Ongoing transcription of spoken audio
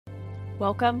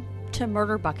Welcome to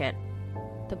Murder Bucket,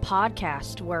 the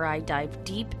podcast where I dive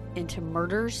deep into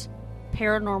murders,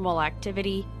 paranormal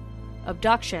activity,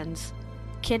 abductions,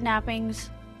 kidnappings,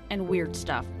 and weird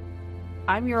stuff.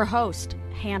 I'm your host,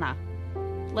 Hannah.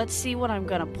 Let's see what I'm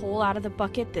going to pull out of the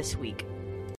bucket this week.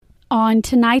 On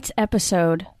tonight's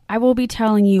episode, I will be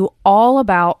telling you all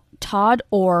about Todd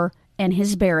Orr and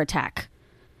his bear attack.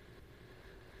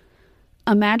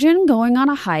 Imagine going on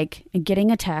a hike and getting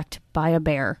attacked by a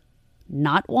bear.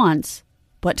 Not once,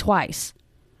 but twice.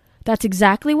 That's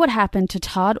exactly what happened to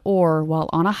Todd Orr while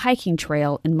on a hiking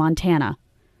trail in Montana.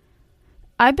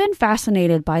 I've been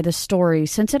fascinated by this story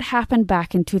since it happened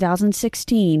back in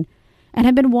 2016 and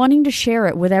have been wanting to share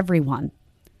it with everyone.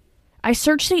 I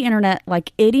searched the internet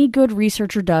like any good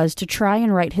researcher does to try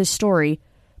and write his story,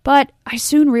 but I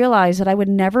soon realized that I would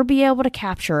never be able to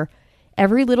capture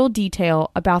every little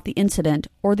detail about the incident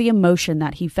or the emotion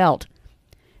that he felt.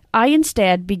 I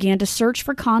instead began to search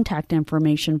for contact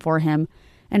information for him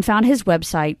and found his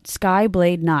website,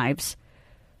 Skyblade Knives.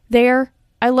 There,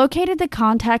 I located the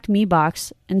Contact Me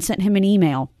box and sent him an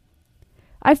email.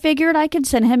 I figured I could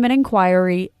send him an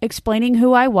inquiry explaining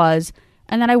who I was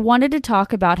and that I wanted to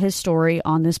talk about his story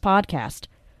on this podcast.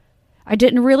 I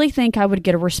didn't really think I would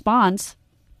get a response,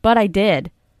 but I did.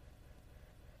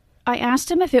 I asked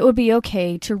him if it would be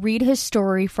okay to read his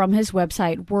story from his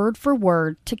website word for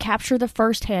word to capture the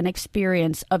first-hand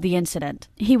experience of the incident.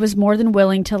 He was more than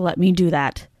willing to let me do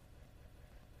that.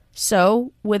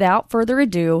 So, without further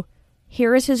ado,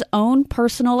 here is his own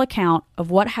personal account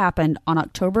of what happened on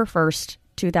October 1st,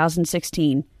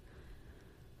 2016.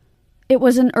 It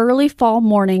was an early fall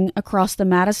morning across the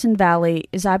Madison Valley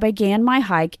as I began my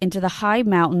hike into the high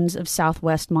mountains of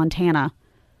southwest Montana.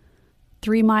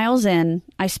 3 miles in,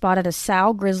 I spotted a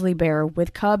sow grizzly bear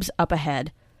with cubs up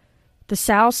ahead. The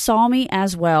sow saw me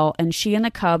as well, and she and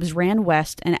the cubs ran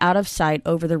west and out of sight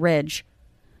over the ridge.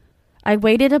 I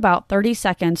waited about 30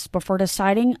 seconds before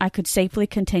deciding I could safely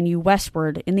continue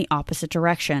westward in the opposite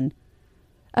direction.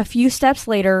 A few steps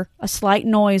later, a slight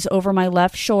noise over my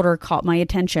left shoulder caught my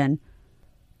attention.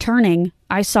 Turning,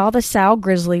 I saw the sow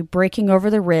grizzly breaking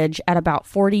over the ridge at about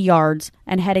 40 yards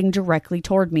and heading directly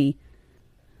toward me.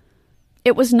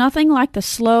 It was nothing like the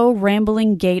slow,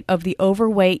 rambling gait of the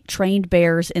overweight, trained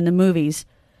bears in the movies.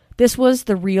 This was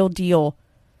the real deal.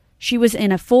 She was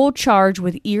in a full charge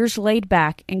with ears laid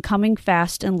back and coming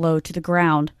fast and low to the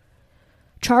ground.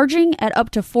 Charging at up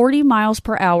to 40 miles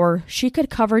per hour, she could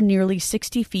cover nearly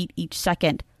 60 feet each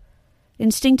second.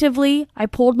 Instinctively, I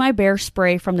pulled my bear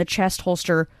spray from the chest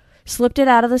holster, slipped it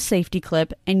out of the safety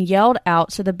clip, and yelled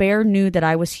out so the bear knew that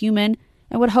I was human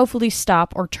and would hopefully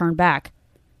stop or turn back.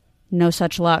 No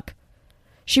such luck.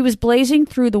 She was blazing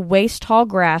through the waist-tall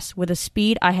grass with a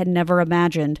speed I had never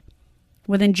imagined.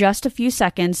 Within just a few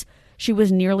seconds, she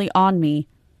was nearly on me.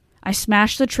 I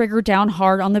smashed the trigger down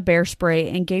hard on the bear spray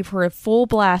and gave her a full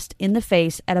blast in the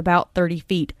face at about 30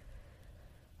 feet.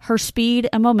 Her speed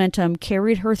and momentum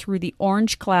carried her through the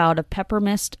orange cloud of pepper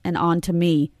mist and onto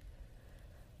me.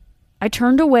 I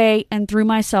turned away and threw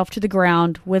myself to the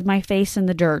ground with my face in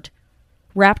the dirt,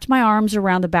 wrapped my arms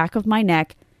around the back of my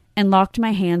neck, and locked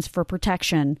my hands for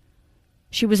protection.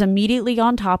 She was immediately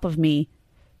on top of me,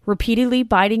 repeatedly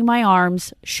biting my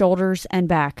arms, shoulders, and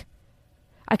back.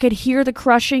 I could hear the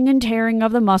crushing and tearing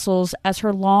of the muscles as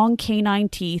her long canine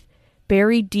teeth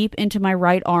buried deep into my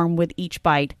right arm with each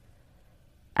bite.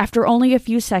 After only a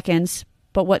few seconds,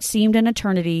 but what seemed an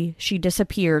eternity, she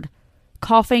disappeared,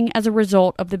 coughing as a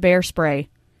result of the bear spray.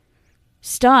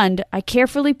 Stunned, I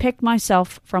carefully picked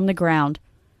myself from the ground.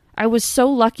 I was so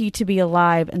lucky to be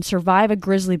alive and survive a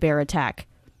grizzly bear attack.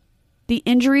 The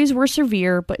injuries were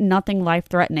severe, but nothing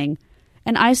life-threatening,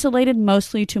 and isolated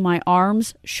mostly to my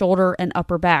arms, shoulder, and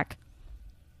upper back.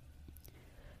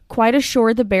 Quite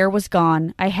assured the bear was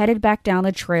gone, I headed back down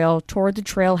the trail toward the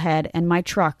trailhead and my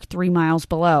truck 3 miles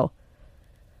below.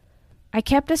 I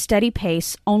kept a steady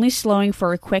pace, only slowing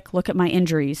for a quick look at my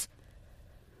injuries.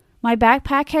 My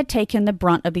backpack had taken the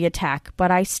brunt of the attack, but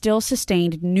I still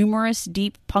sustained numerous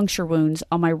deep puncture wounds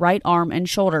on my right arm and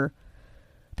shoulder.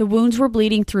 The wounds were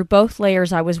bleeding through both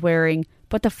layers I was wearing,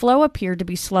 but the flow appeared to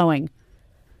be slowing.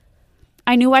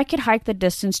 I knew I could hike the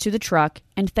distance to the truck,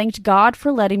 and thanked God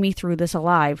for letting me through this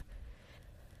alive.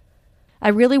 I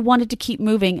really wanted to keep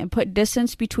moving and put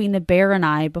distance between the bear and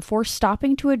I before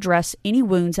stopping to address any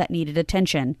wounds that needed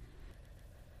attention.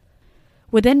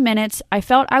 Within minutes, I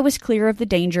felt I was clear of the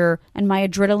danger and my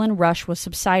adrenaline rush was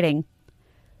subsiding.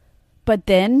 But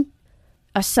then,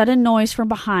 a sudden noise from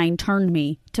behind turned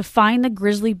me to find the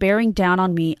grizzly bearing down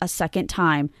on me a second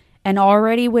time and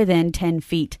already within 10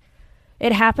 feet.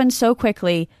 It happened so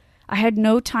quickly, I had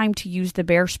no time to use the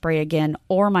bear spray again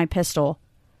or my pistol.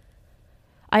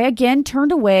 I again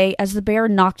turned away as the bear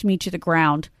knocked me to the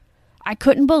ground. I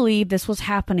couldn't believe this was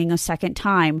happening a second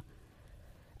time.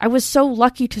 I was so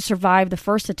lucky to survive the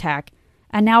first attack,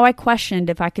 and now I questioned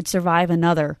if I could survive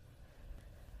another.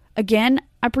 Again,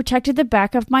 I protected the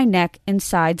back of my neck and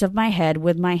sides of my head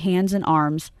with my hands and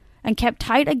arms, and kept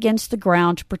tight against the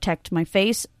ground to protect my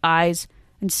face, eyes,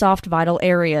 and soft vital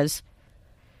areas.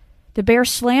 The bear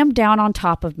slammed down on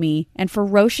top of me and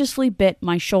ferociously bit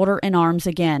my shoulder and arms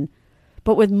again,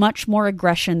 but with much more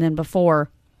aggression than before.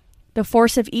 The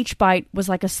force of each bite was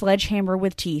like a sledgehammer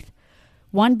with teeth.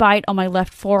 One bite on my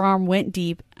left forearm went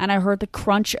deep, and I heard the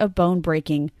crunch of bone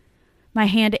breaking. My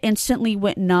hand instantly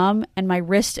went numb, and my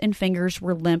wrists and fingers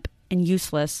were limp and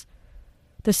useless.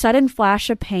 The sudden flash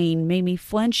of pain made me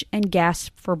flinch and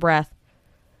gasp for breath.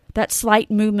 That slight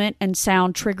movement and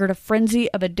sound triggered a frenzy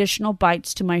of additional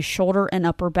bites to my shoulder and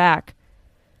upper back.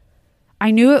 I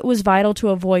knew it was vital to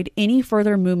avoid any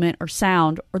further movement or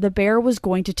sound, or the bear was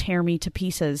going to tear me to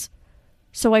pieces.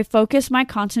 So I focused my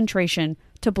concentration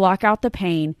to block out the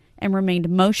pain and remained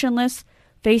motionless,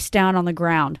 face down on the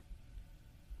ground.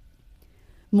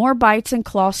 More bites and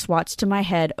claw swats to my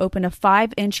head opened a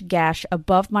 5-inch gash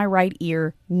above my right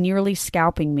ear, nearly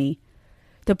scalping me.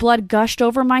 The blood gushed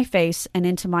over my face and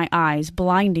into my eyes,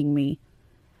 blinding me.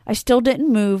 I still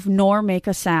didn't move nor make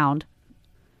a sound.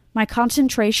 My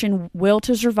concentration, will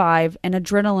to survive, and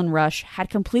adrenaline rush had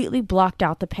completely blocked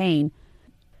out the pain,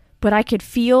 but I could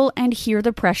feel and hear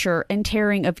the pressure and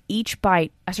tearing of each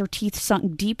bite as her teeth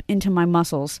sunk deep into my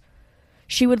muscles.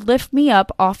 She would lift me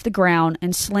up off the ground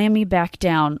and slam me back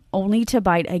down, only to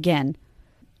bite again.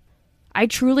 I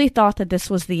truly thought that this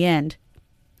was the end.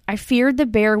 I feared the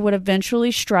bear would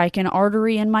eventually strike an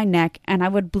artery in my neck and I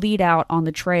would bleed out on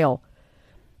the trail.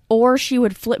 Or she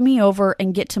would flip me over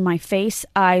and get to my face,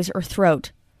 eyes, or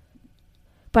throat.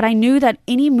 But I knew that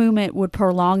any movement would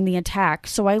prolong the attack,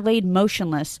 so I laid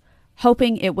motionless,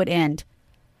 hoping it would end.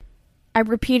 I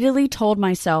repeatedly told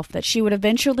myself that she would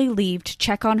eventually leave to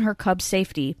check on her cub's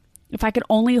safety, if I could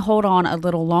only hold on a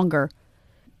little longer.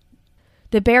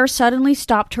 The bear suddenly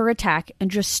stopped her attack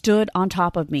and just stood on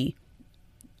top of me.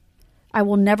 I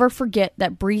will never forget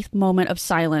that brief moment of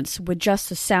silence with just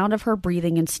the sound of her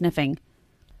breathing and sniffing.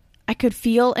 I could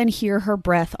feel and hear her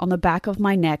breath on the back of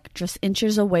my neck just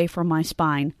inches away from my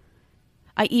spine.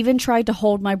 I even tried to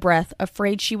hold my breath,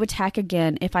 afraid she would attack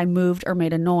again if I moved or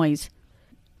made a noise.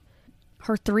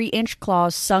 Her 3-inch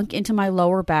claws sunk into my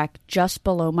lower back just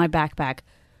below my backpack,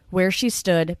 where she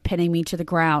stood, pinning me to the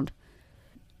ground.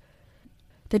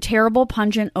 The terrible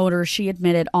pungent odor she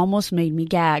emitted almost made me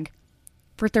gag.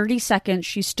 For 30 seconds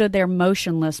she stood there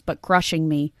motionless but crushing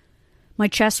me. My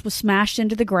chest was smashed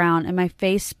into the ground and my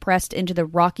face pressed into the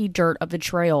rocky dirt of the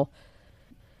trail.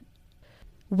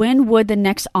 When would the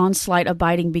next onslaught of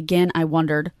biting begin, I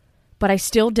wondered, but I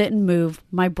still didn't move.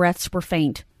 My breaths were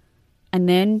faint. And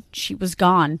then she was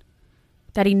gone.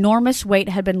 That enormous weight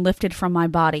had been lifted from my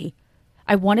body.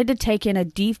 I wanted to take in a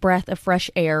deep breath of fresh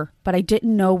air, but I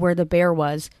didn't know where the bear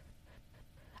was.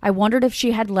 I wondered if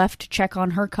she had left to check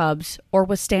on her cubs, or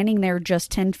was standing there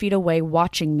just 10 feet away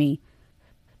watching me.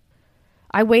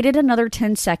 I waited another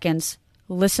 10 seconds,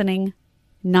 listening.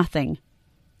 Nothing.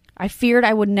 I feared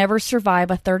I would never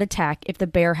survive a third attack if the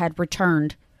bear had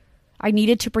returned. I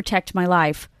needed to protect my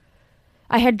life.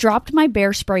 I had dropped my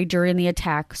bear spray during the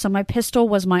attack, so my pistol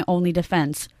was my only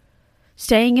defense.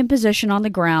 Staying in position on the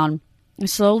ground, I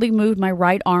slowly moved my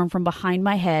right arm from behind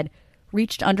my head,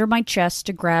 reached under my chest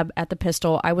to grab at the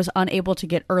pistol I was unable to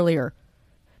get earlier.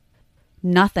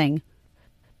 Nothing.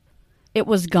 It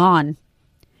was gone.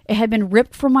 It had been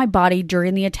ripped from my body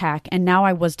during the attack, and now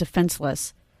I was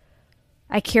defenseless.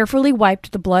 I carefully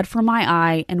wiped the blood from my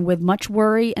eye, and with much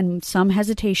worry and some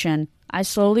hesitation, I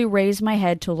slowly raised my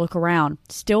head to look around,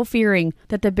 still fearing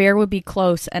that the bear would be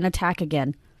close and attack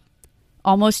again.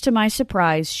 Almost to my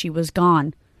surprise, she was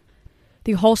gone.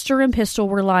 The holster and pistol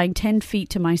were lying 10 feet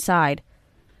to my side.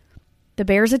 The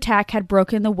bear's attack had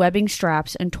broken the webbing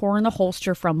straps and torn the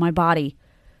holster from my body.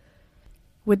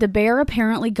 With the bear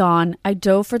apparently gone, I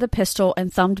dove for the pistol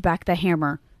and thumbed back the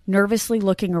hammer, nervously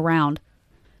looking around.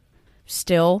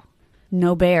 Still,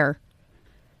 no bear.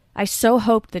 I so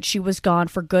hoped that she was gone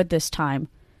for good this time.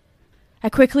 I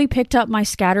quickly picked up my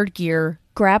scattered gear,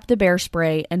 grabbed the bear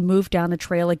spray, and moved down the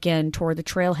trail again toward the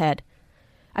trailhead.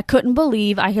 I couldn't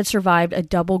believe I had survived a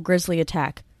double grizzly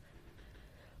attack.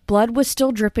 Blood was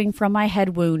still dripping from my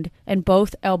head wound and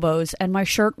both elbows, and my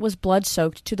shirt was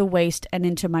blood-soaked to the waist and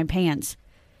into my pants.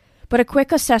 But a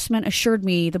quick assessment assured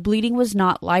me the bleeding was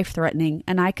not life-threatening,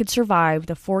 and I could survive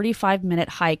the 45-minute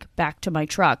hike back to my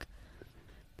truck.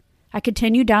 I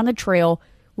continued down the trail,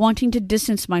 wanting to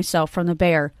distance myself from the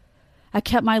bear. I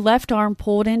kept my left arm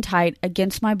pulled in tight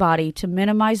against my body to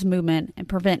minimize movement and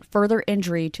prevent further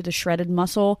injury to the shredded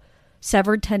muscle,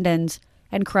 severed tendons,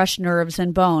 and crushed nerves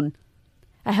and bone.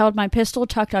 I held my pistol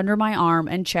tucked under my arm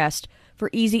and chest for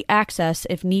easy access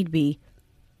if need be.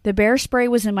 The bear spray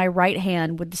was in my right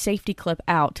hand with the safety clip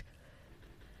out.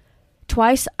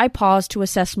 Twice I paused to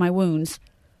assess my wounds.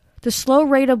 The slow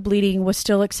rate of bleeding was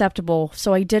still acceptable,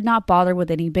 so I did not bother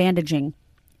with any bandaging.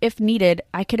 If needed,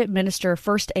 I could administer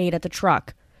first aid at the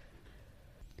truck.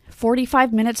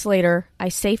 45 minutes later, I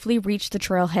safely reached the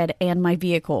trailhead and my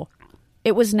vehicle.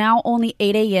 It was now only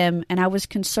 8 a.m., and I was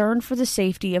concerned for the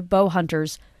safety of bow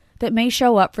hunters that may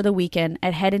show up for the weekend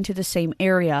and head into the same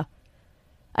area.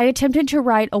 I attempted to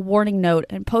write a warning note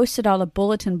and post it on a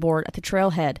bulletin board at the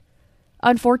trailhead.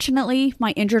 Unfortunately,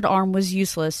 my injured arm was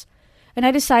useless, and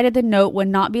I decided the note would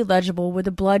not be legible with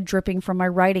the blood dripping from my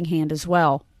writing hand as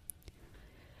well.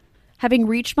 Having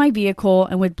reached my vehicle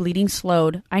and with bleeding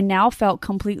slowed, I now felt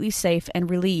completely safe and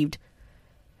relieved.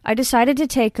 I decided to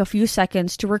take a few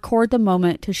seconds to record the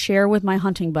moment to share with my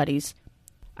hunting buddies.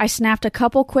 I snapped a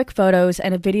couple quick photos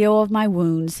and a video of my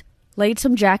wounds, laid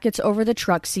some jackets over the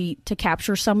truck seat to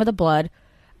capture some of the blood,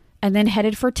 and then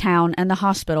headed for town and the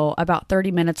hospital about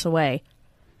 30 minutes away.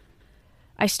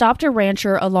 I stopped a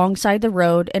rancher alongside the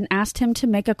road and asked him to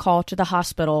make a call to the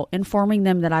hospital, informing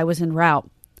them that I was en route.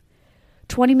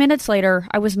 20 minutes later,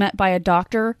 I was met by a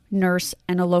doctor, nurse,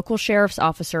 and a local sheriff's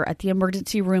officer at the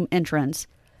emergency room entrance.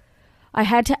 I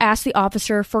had to ask the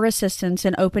officer for assistance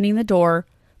in opening the door,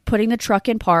 putting the truck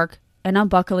in park, and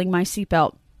unbuckling my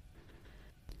seatbelt.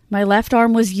 My left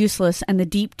arm was useless, and the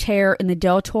deep tear in the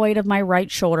deltoid of my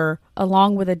right shoulder,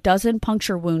 along with a dozen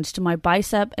puncture wounds to my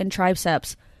bicep and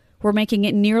triceps, were making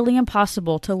it nearly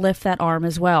impossible to lift that arm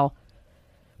as well.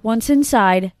 Once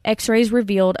inside, x-rays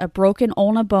revealed a broken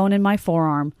ulna bone in my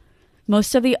forearm.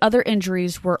 Most of the other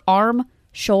injuries were arm,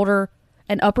 shoulder,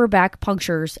 and upper back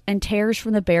punctures and tears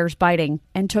from the bear's biting,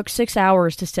 and took 6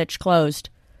 hours to stitch closed.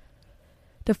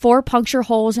 The 4 puncture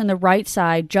holes in the right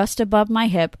side just above my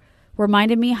hip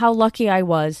reminded me how lucky I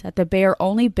was that the bear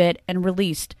only bit and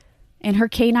released, and her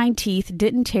canine teeth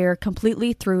didn't tear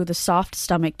completely through the soft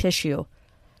stomach tissue.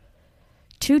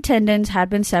 2 tendons had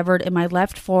been severed in my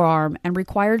left forearm and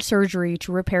required surgery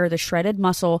to repair the shredded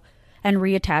muscle and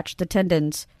reattach the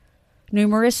tendons.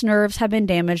 Numerous nerves have been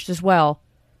damaged as well.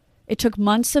 It took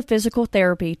months of physical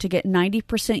therapy to get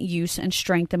 90% use and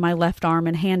strength in my left arm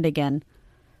and hand again.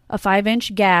 A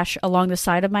 5-inch gash along the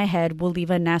side of my head will leave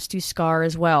a nasty scar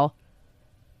as well.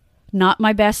 Not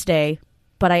my best day,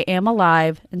 but I am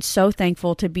alive and so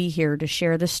thankful to be here to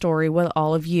share this story with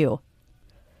all of you.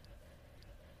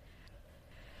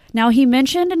 Now, he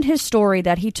mentioned in his story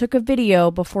that he took a video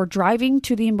before driving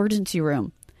to the emergency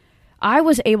room. I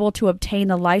was able to obtain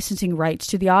the licensing rights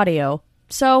to the audio,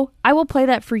 so I will play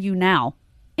that for you now.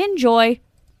 Enjoy!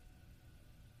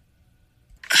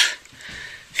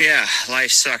 Yeah,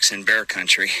 life sucks in bear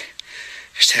country.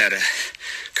 Just had a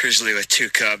grizzly with 2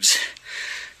 cubs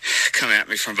come at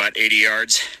me from about 80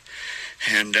 yards,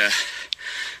 and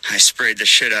I sprayed the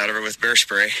shit out of her with bear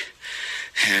spray,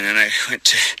 and then I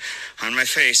went on my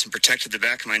face and protected the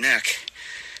back of my neck.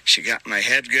 She got my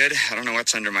head good. I don't know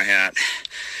what's under my hat.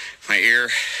 My ear,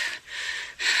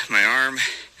 my arm,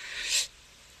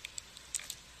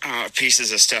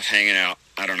 pieces of stuff hanging out.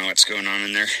 I don't know what's going on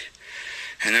in there.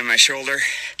 And then my shoulder,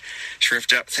 it's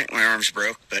ripped up. I think my arm's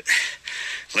broke, but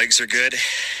legs are good.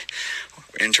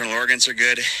 Internal organs are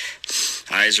good.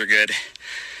 Eyes are good.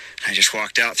 I just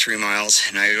walked out 3 miles,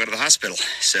 and I go to the hospital.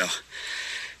 So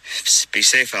be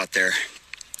safe out there.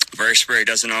 Bear spray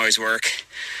doesn't always work,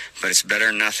 but it's better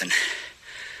than nothing.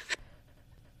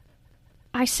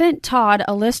 I sent Todd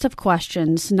a list of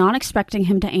questions, not expecting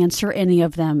him to answer any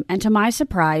of them, and to my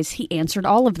surprise, he answered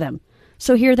all of them.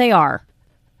 So here they are.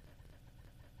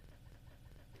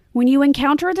 When you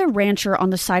encountered the rancher on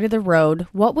the side of the road,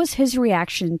 what was his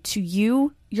reaction to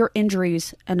you, your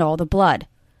injuries, and all the blood?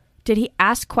 Did he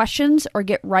ask questions or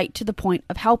get right to the point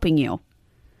of helping you?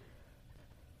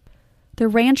 The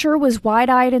rancher was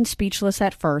wide-eyed and speechless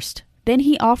at first. Then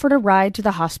he offered a ride to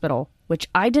the hospital, which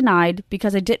I denied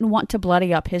because I didn't want to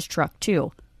bloody up his truck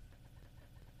too.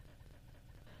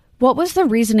 What was the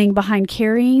reasoning behind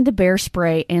carrying the bear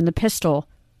spray and the pistol?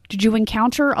 Did you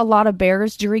encounter a lot of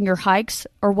bears during your hikes,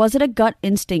 or was it a gut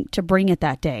instinct to bring it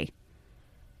that day?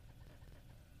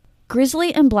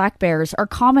 Grizzly and black bears are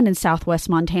common in southwest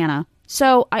Montana,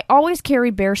 so I always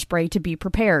carry bear spray to be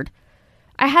prepared.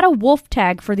 I had a wolf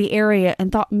tag for the area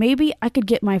and thought maybe I could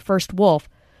get my first wolf,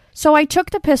 so I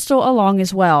took the pistol along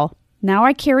as well. Now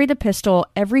I carry the pistol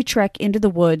every trek into the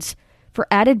woods for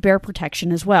added bear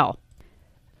protection as well.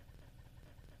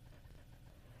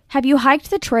 Have you hiked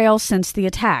the trail since the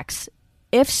attacks?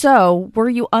 If so, were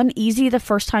you uneasy the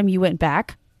first time you went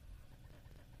back?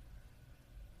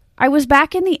 I was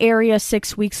back in the area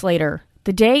 6 weeks later,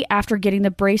 the day after getting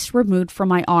the brace removed from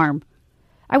my arm.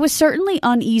 I was certainly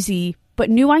uneasy, but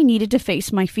knew I needed to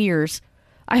face my fears.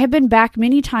 I have been back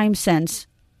many times since,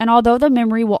 and although the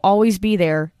memory will always be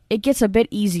there, it gets a bit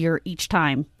easier each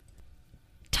time.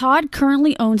 Todd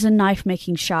currently owns a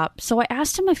knife-making shop, so I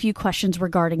asked him a few questions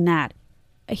regarding that.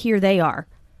 Here they are.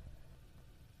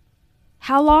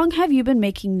 How long have you been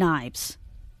making knives?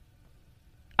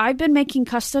 I've been making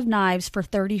custom knives for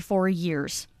 34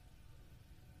 years.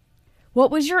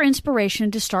 What was your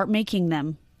inspiration to start making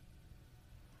them?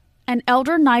 An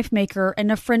elder knife maker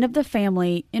and a friend of the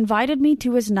family invited me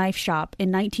to his knife shop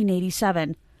in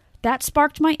 1987. That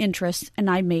sparked my interest, and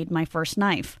I made my first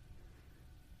knife.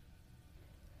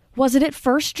 Was it at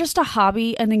first just a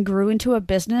hobby and then grew into a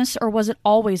business, or was it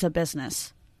always a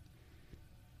business?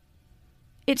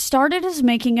 It started as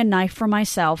making a knife for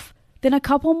myself, then a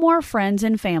couple more friends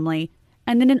and family,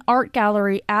 and then an art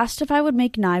gallery asked if I would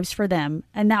make knives for them,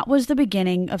 and that was the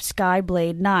beginning of Sky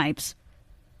Blade Knives.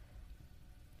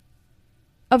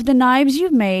 Of the knives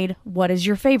you've made, what is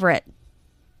your favorite?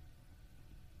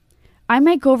 I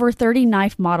make over 30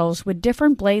 knife models with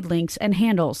different blade lengths and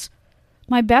handles.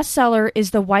 My best seller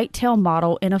is the whitetail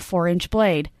model in a 4-inch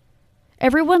blade.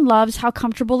 Everyone loves how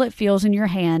comfortable it feels in your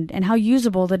hand and how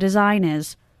usable the design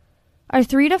is. A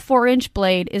 3 to 4-inch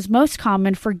blade is most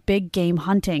common for big game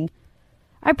hunting.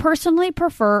 I personally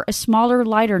prefer a smaller,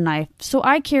 lighter knife, so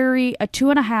I carry a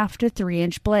 2.5 to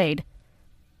 3-inch blade.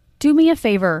 Do me a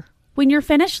favor. When you're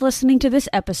finished listening to this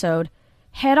episode,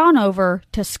 head on over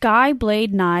to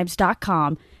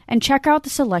skybladeknives.com and check out the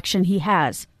selection he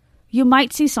has. You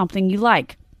might see something you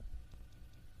like.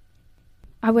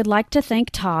 I would like to thank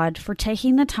Todd for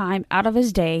taking the time out of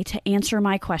his day to answer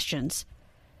my questions.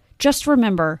 Just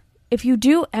remember, if you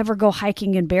do ever go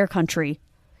hiking in bear country,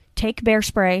 take bear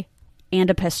spray and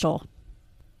a pistol.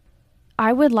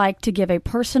 I would like to give a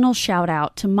personal shout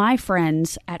out to my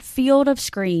friends at Field of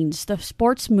Screens, the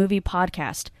sports movie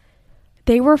podcast.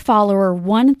 They were follower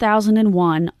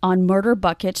 1001 on Murder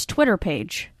Bucket's Twitter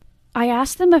page. I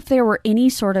asked them if there were any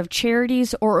sort of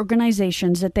charities or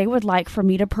organizations that they would like for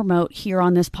me to promote here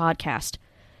on this podcast.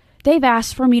 They've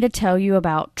asked for me to tell you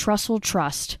about Trussell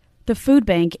Trust, the food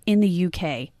bank in the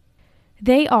UK.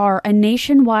 They are a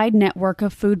nationwide network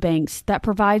of food banks that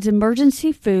provides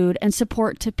emergency food and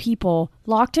support to people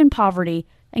locked in poverty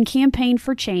and campaign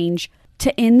for change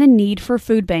to end the need for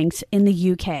food banks in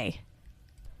the UK.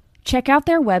 Check out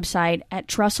their website at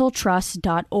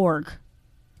trusselltrust.org.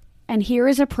 And here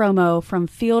is a promo from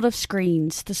Field of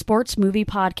Screens, the sports movie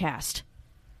podcast.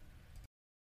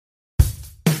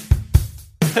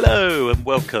 Hello and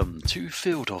welcome to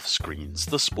Field of Screens,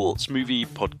 the sports movie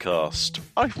podcast.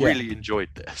 I really enjoyed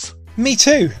this. Me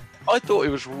too. I thought it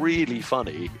was really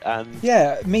funny, and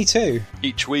yeah, me too.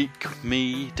 Each week,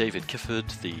 me, David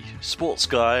Kifford, the sports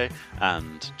guy,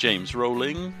 and James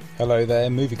Rowling, hello there,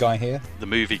 movie guy here, the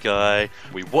movie guy,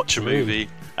 we watch a movie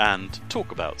and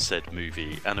talk about said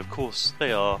movie, and of course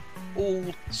they are all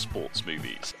sports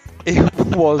movies. It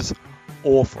was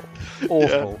awful.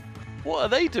 Yeah. What are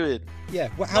they doing? Yeah,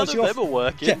 how's None of them are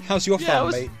working. Yeah, how's your farm,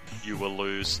 mate? You will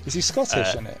lose. Is he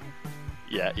Scottish in it?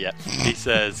 Yeah. He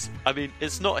says, I mean,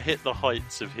 it's not hit the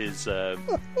heights of his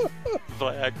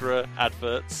Viagra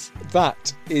adverts.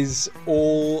 That is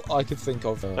all I could think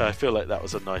of. I feel like that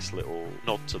was a nice little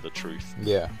nod to the truth.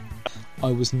 Yeah.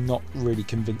 I was not really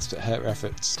convinced at her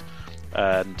efforts.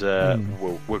 And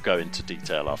we'll go into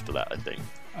detail after that, I think.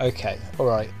 Okay,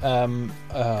 alright.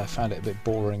 I found it a bit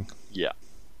boring. Yeah.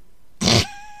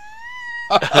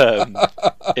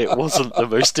 It wasn't the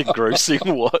most engrossing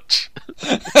watch.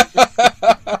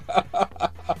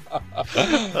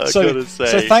 So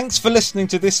thanks for listening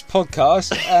to this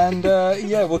podcast, and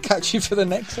we'll catch you for the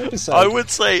next episode. I would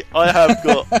say I have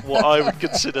got what I would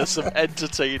consider some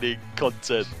entertaining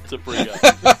content to bring up.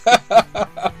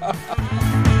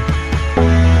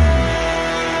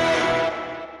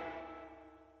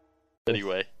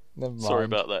 Anyway, never mind. Sorry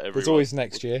about that, everyone. There's always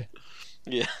next year.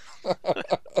 Yeah.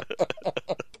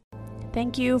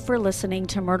 Thank you for listening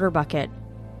to Murder Bucket,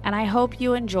 and I hope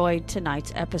you enjoyed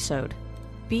tonight's episode.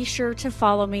 Be sure to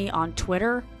follow me on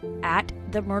Twitter at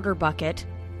The Murder Bucket,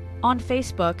 on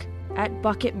Facebook at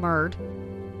Bucket Murd,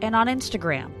 and on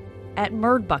Instagram at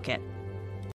Murd Bucket.